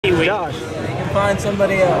Josh. You can find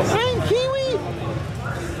somebody else. I'm Kiwi,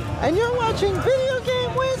 and you're watching Video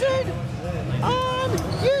Game Wizard on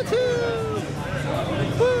YouTube.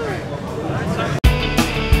 Woo.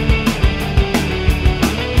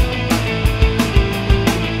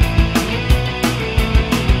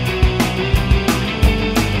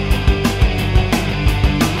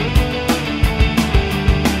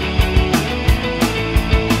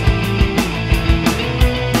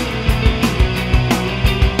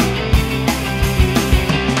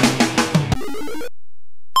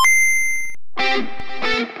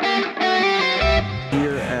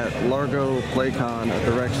 Here at Largo Playcon at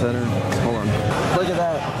the rec center. Hold on. Look at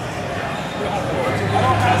that.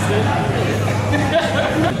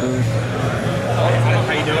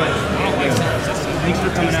 How you doing? Thanks for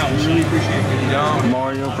coming out. We really appreciate it.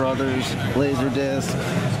 Mario Brothers, Laserdisc.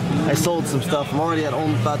 I sold some stuff. I'm already at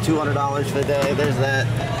almost about $200 for the day. There's that.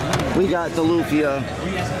 We got the Lufia.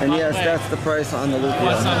 And yes, that's the price on the Lufia.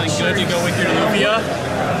 Want something good to go with your Lufia?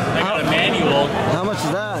 I got a manual. How much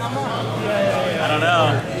is that? I don't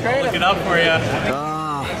know. I'll look it up for you.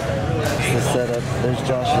 Ah, it's the setup. There's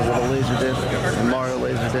Josh's little Laserdisc and Mario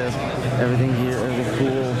Laserdisc. Everything here, everything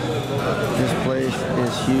cool. This place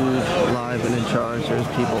is huge, live and in charge. There's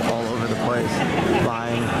people all over the place,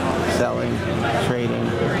 buying, selling, trading.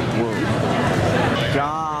 Whoa.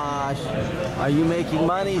 Josh, are you making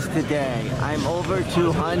monies today? I'm over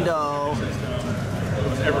 200.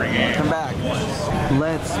 Every game. Come back.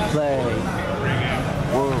 Let's play.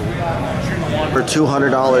 Whoa. For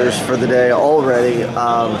 $200 for the day already.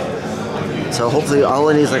 So hopefully I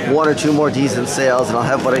only need like one or two more decent sales and I'll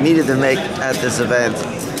have what I needed to make at this event.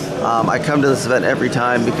 I come to this event every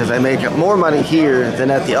time because I make more money here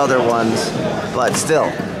than at the other ones. But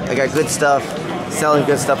still, I got good stuff, selling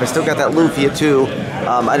good stuff. I still got that Lufia too.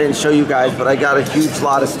 I didn't show you guys, but I got a huge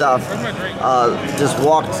lot of stuff. Just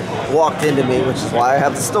walked into me, which is why I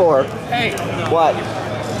have the store. Hey. What?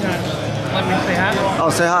 Let me say hi. Oh,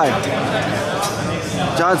 say hi.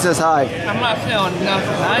 John says hi. I'm not selling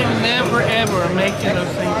nothing. I'm never ever making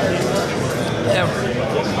those things. Ever.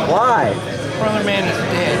 Why? Brother man is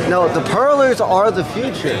dead. No, the Perlers are the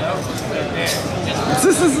future.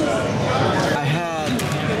 I had.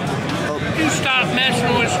 You stop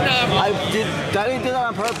messing with stuff. I didn't do that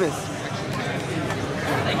on purpose.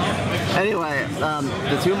 Anyway,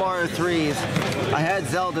 the two Mario 3s, I had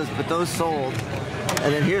Zeldas, but those sold.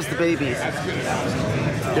 And then here's the babies.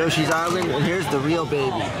 Yoshi's Island, and here's the real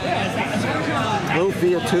baby.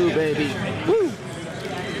 Lufia 2, baby. Woo!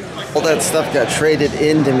 All that stuff got traded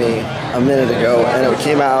into me a minute ago, and it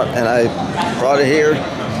came out, and I brought it here,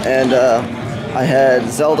 and I had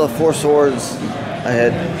Zelda 4 Swords. I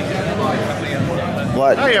had...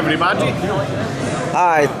 What? Hi, everybody.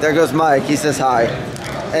 Hi, there goes Mike. He says hi.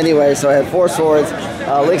 Anyway, so I had 4 Swords,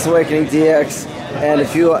 Link's Awakening DX, and a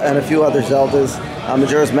few other Zeldas,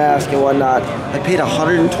 Majora's Mask and whatnot. I paid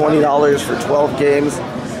 $120 for 12 games,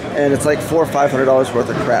 and it's like $400 or $500 worth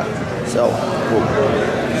of crap. So, cool.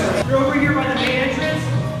 You're over here by the main entrance.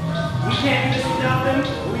 We can't do this without them.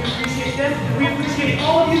 We appreciate them, and we appreciate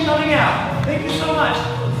all of you coming out. Thank you so much.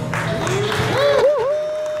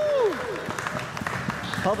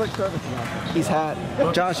 Public service announcement. He's had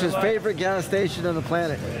Josh's favorite gas station on the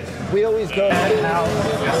planet. We always go via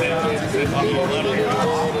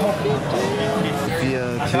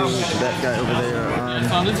to that guy over there.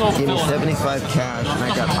 Gave me 75 cash, and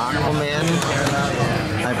I got Aquaman.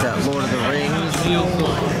 I've got Lord of the Rings.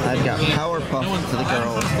 I've got Powerpuff to the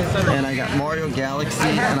girls, and I got Mario Galaxy,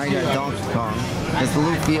 and I got Donkey Kong. Because the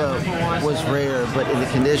Lufia was rare, but in the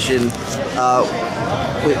condition,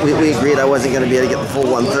 we agreed I wasn't going to be able to get the full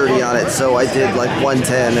 130 on it, so I did like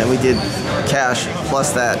 110, and we did cash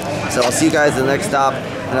plus that. So I'll see you guys at the next stop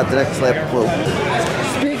and at the next clip. Whoa.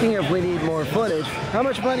 Speaking of we need more footage, how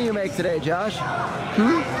much money you make today, Josh?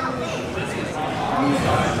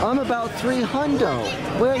 I'm about 300.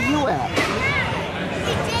 Where are you at?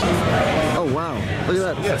 Oh wow, look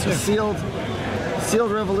at that. It's a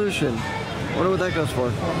sealed Revolution. I wonder what that goes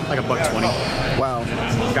for. Like $1.20. Wow.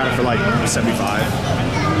 Got it for like 75.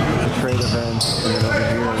 The trade event, and then over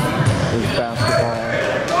here is basketball.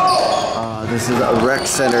 This is a rec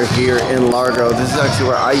center here in Largo. This is actually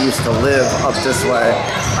where I used to live up this way.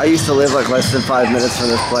 I used to live like less than 5 minutes from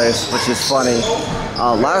this place, which is funny.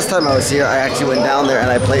 Last time I was here, I actually went down there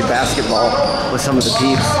and I played basketball with some of the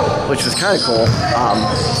peeps, which was kind of cool.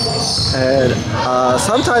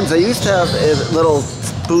 Sometimes I used to have little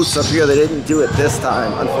booths up here. They didn't do it this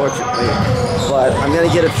time, unfortunately. But I'm going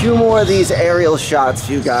to get a few more of these aerial shots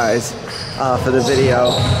for you guys for the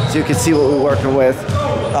video so you can see what we're working with.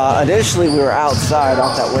 Initially, we were outside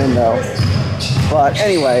out that window. But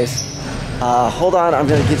anyways, hold on, I'm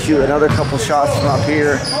gonna get you another couple shots from up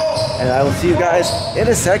here, and I will see you guys in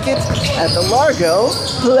a second at the Largo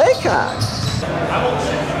Playcon.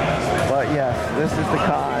 But yes, this is the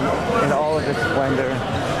con in all of its splendor.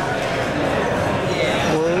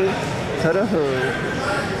 Woo to the who.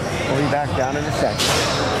 We'll be back down in a second.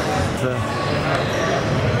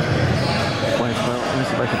 Wait, well, let me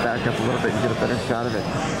see if I can back up a little bit and get a better shot of it.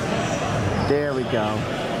 There we go.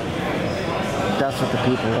 That's what the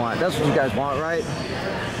people want. That's what you guys want, right?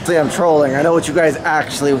 See, I'm trolling. I know what you guys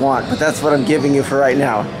actually want, but that's what I'm giving you for right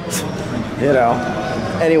now. You know.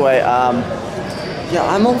 Anyway, yeah,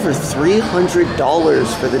 I'm over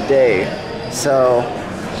 $300 for the day. So,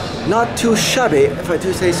 not too shabby, if I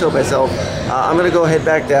do say so myself. I'm gonna go head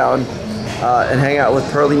back down and hang out with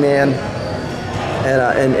Pearly Man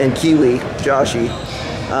and Kiwi, Joshy.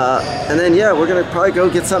 And then, yeah, we're gonna probably go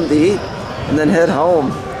get something to eat and then head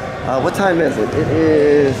home. What time is it? It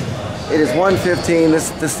is 1:15.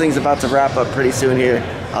 This thing's about to wrap up pretty soon here.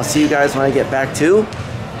 I'll see you guys when I get back to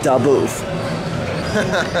the booth.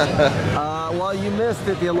 Well, you missed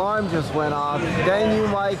it. The alarm just went off. Dang you,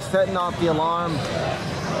 Mike, setting off the alarm.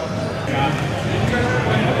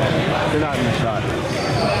 You're not in the shot.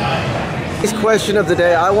 This question of the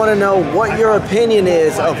day, I want to know what your opinion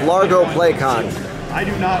is of Largo Playcon. I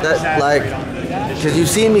do not. Because you've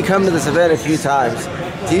seen me come to this event a few times.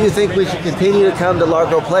 Do you think we should continue to come to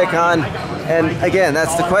Largo Playcon? And again,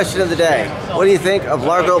 that's the question of the day. What do you think of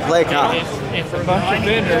Largo Playcon? It's a bunch of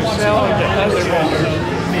vendors selling to other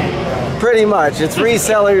vendors. Pretty much. It's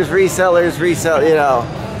resellers, you know.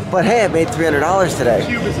 But hey, I made $300 today.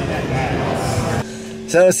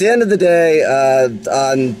 So it's the end of the day.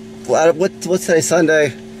 On what's today,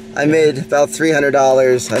 Sunday? I made about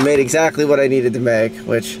 $300. I made exactly what I needed to make,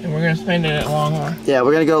 which... And we're going to spend it at Longhorn. Yeah,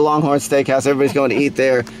 we're going to go to Longhorn Steakhouse. Everybody's going to eat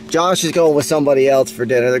there. Josh is going with somebody else for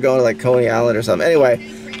dinner. They're going to like Coney Island or something. Anyway,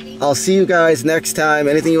 I'll see you guys next time.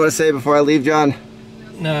 Anything you want to say before I leave, John?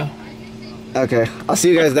 No. Okay, I'll see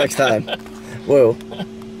you guys next time. Whoa.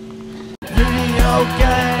 Video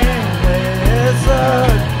game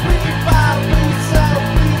wizard. We buy, we sell,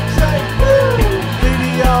 we trade. Woo!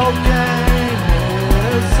 Video game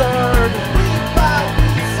wizard. We buy, we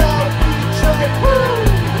sell, we trade. Woo!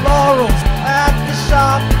 Laurel's at the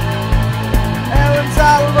shop. Aaron's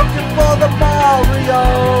out looking for the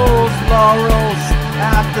Marios. Laurel's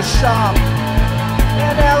at the shop.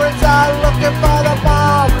 And Aaron's out looking for the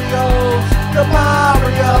Marios. The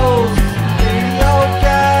Marios. Video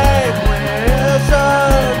game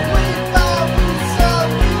wizard. We buy, we sell,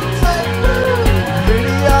 we trade. Woo!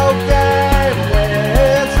 Video game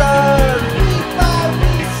wizard. We buy,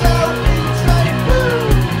 we sell, we trade.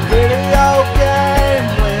 Woo! Video game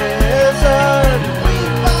wizard. We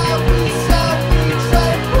buy, we sell, we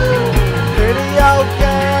trade. Woo! Video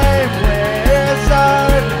game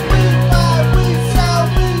wizard. We buy, we sell,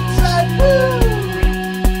 we trade. Woo!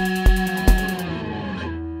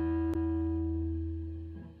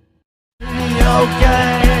 Okay.